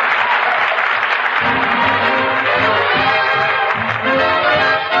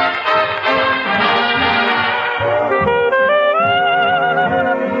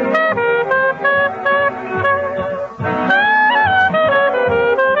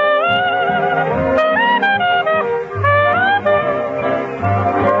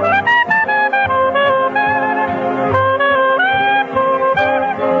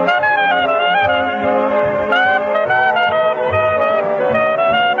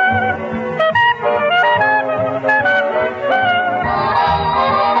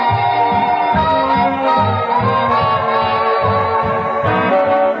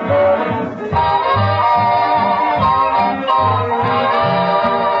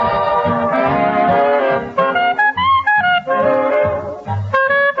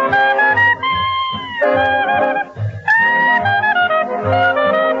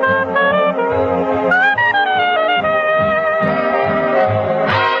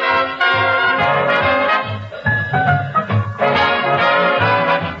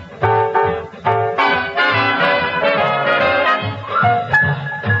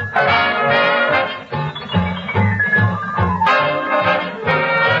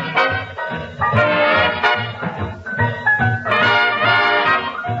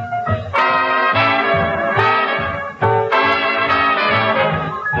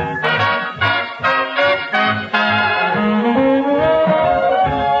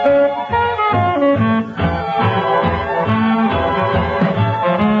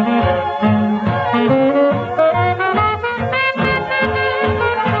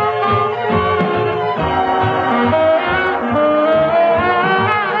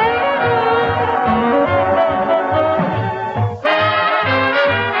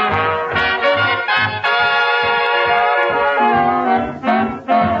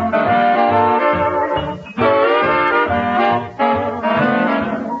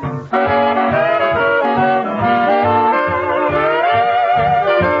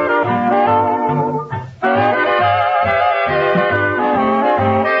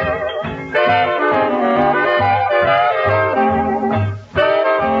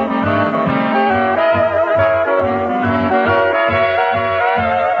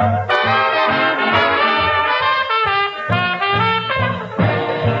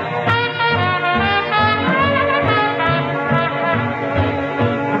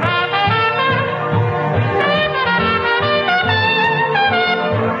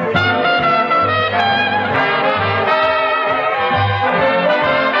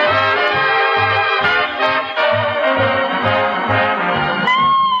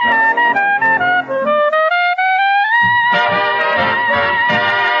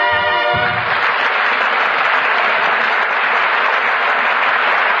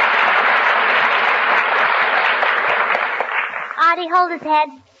 his head?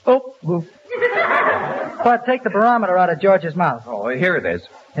 Oh, whoop. Bud, take the barometer out of George's mouth. Oh, here it is.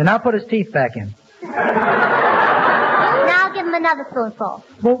 And now put his teeth back in. Now give him another spoonful.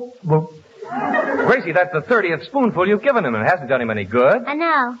 Whoop, whoop. Gracie, that's the 30th spoonful you've given him, and it hasn't done him any good. I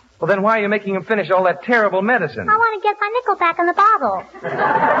know. Well, then why are you making him finish all that terrible medicine? I want to get my nickel back in the bottle.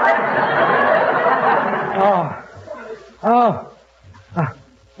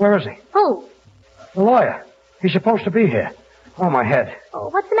 Where is he? Who? The lawyer. He's supposed to be here. Oh, my head. Oh,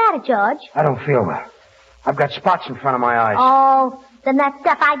 what's the matter, George? I don't feel well. I've got spots in front of my eyes. Oh, then that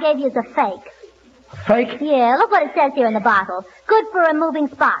stuff I gave you is a fake. Fake? Yeah, look what it says here in the bottle. Good for removing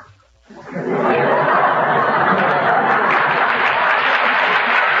spots.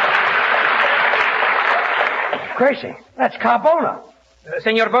 Gracie, that's Carbona.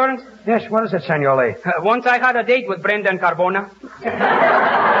 Senor Burns? Yes, what is it, Senor Lee? Once I had a date with Brenda and Carbona.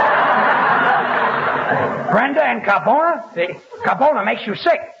 Brenda and Carbona? See? Carbona makes you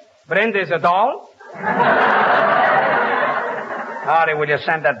sick. Brenda is a doll. Hardy, will you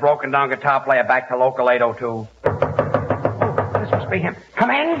send that broken-down guitar player back to Local 802? This must be him. Come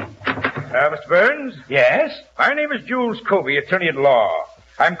in. Mr. Burns? Yes? My name is Jules Covey, attorney at law.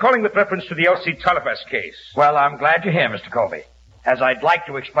 I'm calling with reference to the Elsie Tralafas case. Well, I'm glad you're here, Mr. Covey, as I'd like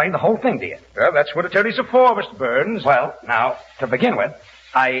to explain the whole thing to you. Well, that's what attorneys are for, Mr. Burns. Well, now, to begin with,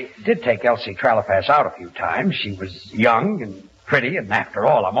 I did take Elsie Tralafas out a few times. She was young and pretty, and after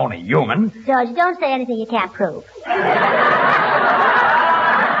all, I'm only human. George, don't say anything you can't prove.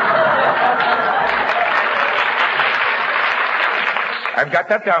 I've got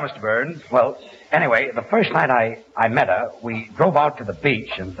that down, Mr. Burns. Well, anyway, the first night I met her, we drove out to the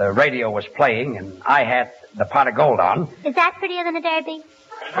beach, and the radio was playing, and I had the pot of gold on. Is that prettier than a derby?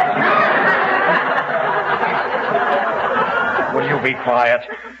 Will you be quiet?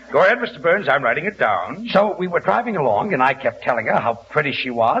 Go ahead, Mr. Burns. I'm writing it down. So we were driving along, and I kept telling her how pretty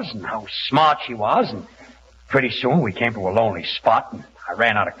she was and how smart she was, and pretty soon we came to a lonely spot, and I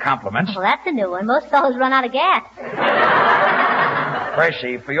ran out of compliments. Well, that's a new one. Most fellows run out of gas.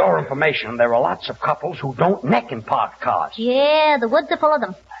 Gracie, for your information, there are lots of couples who don't neck in parked cars. Yeah, the woods are full of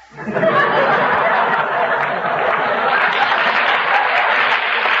them.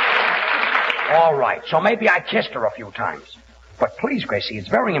 All right, so maybe I kissed her a few times. But please, Gracie, it's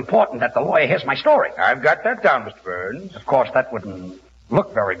very important that the lawyer hears my story. I've got that down, Mr. Burns. Of course, that wouldn't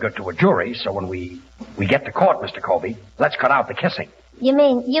look very good to a jury, so when we get to court, Mr. Colby, let's cut out the kissing. You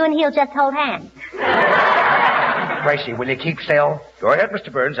mean you and he'll just hold hands? Gracie, will you keep still? Go ahead,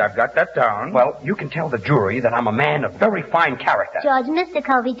 Mr. Burns. I've got that down. Well, you can tell the jury that I'm a man of very fine character. George, Mr.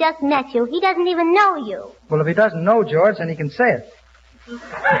 Covey just met you. He doesn't even know you. Well, if he doesn't know George, then he can say it.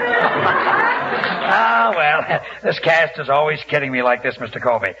 Ah, well, this cast is always kidding me like this, Mr.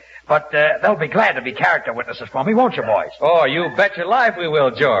 Colby. But they'll be glad to be character witnesses for me, won't you, boys? Oh, you bet your life we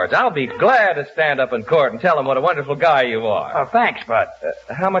will, George. I'll be glad to stand up in court and tell them what a wonderful guy you are. Oh, thanks, Bud.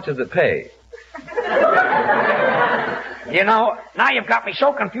 How much does it pay? You know, now you've got me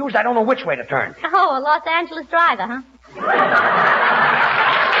so confused I don't know which way to turn. Oh, a Los Angeles driver, huh?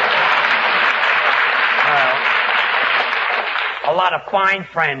 A lot of fine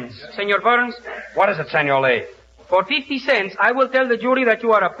friends. Senor Burns? What is it, Senor Lee? For 50 cents, I will tell the jury that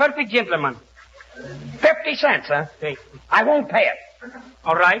you are a perfect gentleman. 50 cents, huh? Sí. I won't pay it.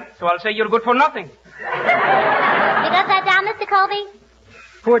 All right, so I'll say you're good for nothing. You got that down, Mr. Colby?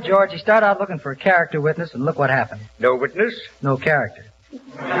 Poor George, he started out looking for a character witness, and look what happened. No witness? No character.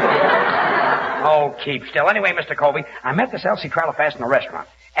 Oh, keep still. Anyway, Mr. Colby, I met this Elsie Tralafas in a restaurant,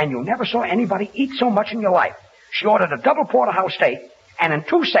 and you never saw anybody eat so much in your life. She ordered a double porterhouse steak, and in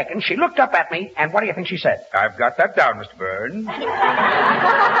 2 seconds, she looked up at me, and what do you think she said? I've got that down, Mr. Burns.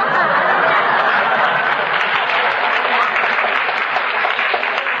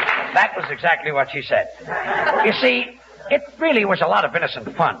 That was exactly what she said. You see, it really was a lot of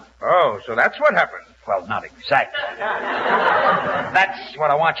innocent fun. Oh, so that's what happened. Well, not exactly. That's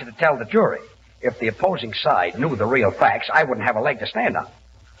what I want you to tell the jury. If the opposing side knew the real facts, I wouldn't have a leg to stand on.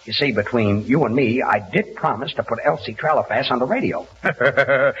 You see, between you and me, I did promise to put Elsie Tralafas on the radio.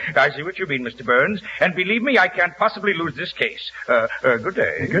 I see what you mean, Mr. Burns. And believe me, I can't possibly lose this case. Good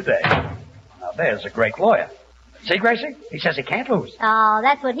day. Good day. Now, there's a great lawyer. See, Gracie? He says he can't lose. Oh,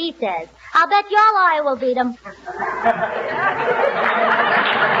 that's what he says. I'll bet your lawyer will beat him.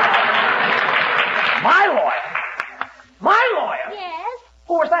 My lawyer? My lawyer? Yes.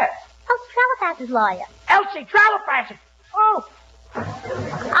 Who was that? Elsie Tralafas's lawyer. Elsie Tralafas. Oh.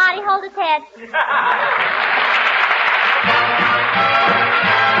 Artie, hold his head.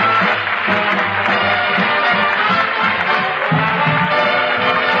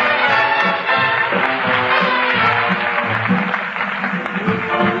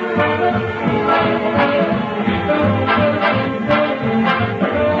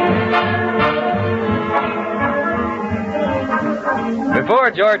 Before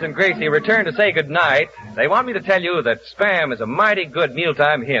George and Gracie return to say goodnight, they want me to tell you that Spam is a mighty good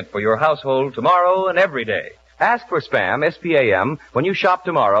mealtime hint for your household tomorrow and every day. Ask for Spam, S-P-A-M, when you shop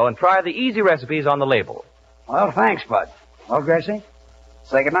tomorrow and try the easy recipes on the label. Well, thanks, Bud. Well, Gracie,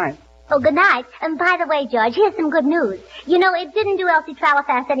 say goodnight. Oh, good night. And by the way, George, here's some good news. You know, it didn't do Elsie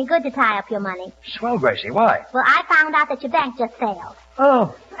Tralafast any good to tie up your money. Swell, Gracie. Why? Well, I found out that your bank just failed.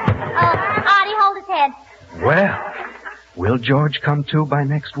 Oh. Artie, hold his head. Well, will George come to by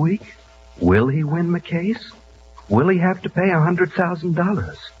next week? Will he win the case? Will he have to pay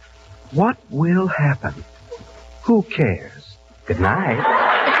 $100,000? What will happen? Who cares? Good night.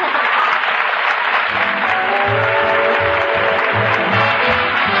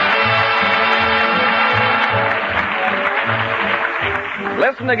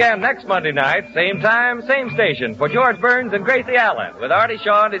 Listen again next Monday night, same time, same station, for George Burns and Gracie Allen, with Artie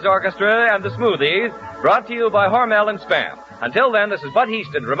Shaw and his orchestra and the Smoothies, brought to you by Hormel and Spam. Until then, this is Bud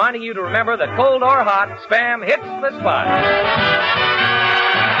Heaston reminding you to remember that cold or hot, Spam hits the spot.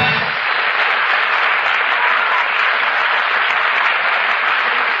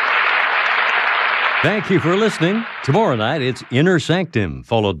 Thank you for listening. Tomorrow night, it's Inner Sanctum,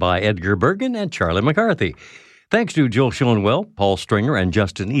 followed by Edgar Bergen and Charlie McCarthy. Thanks to Joel Schoenwell, Paul Stringer, and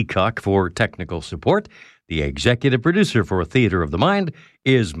Justin Eacock for technical support. The executive producer for Theater of the Mind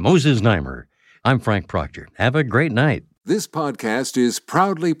is Moses Neimer. I'm Frank Proctor. Have a great night. This podcast is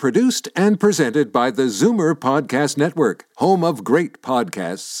proudly produced and presented by the Zoomer Podcast Network, home of great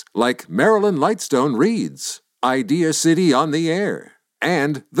podcasts like Marilyn Lightstone Reads, Idea City on the Air,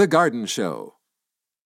 and The Garden Show.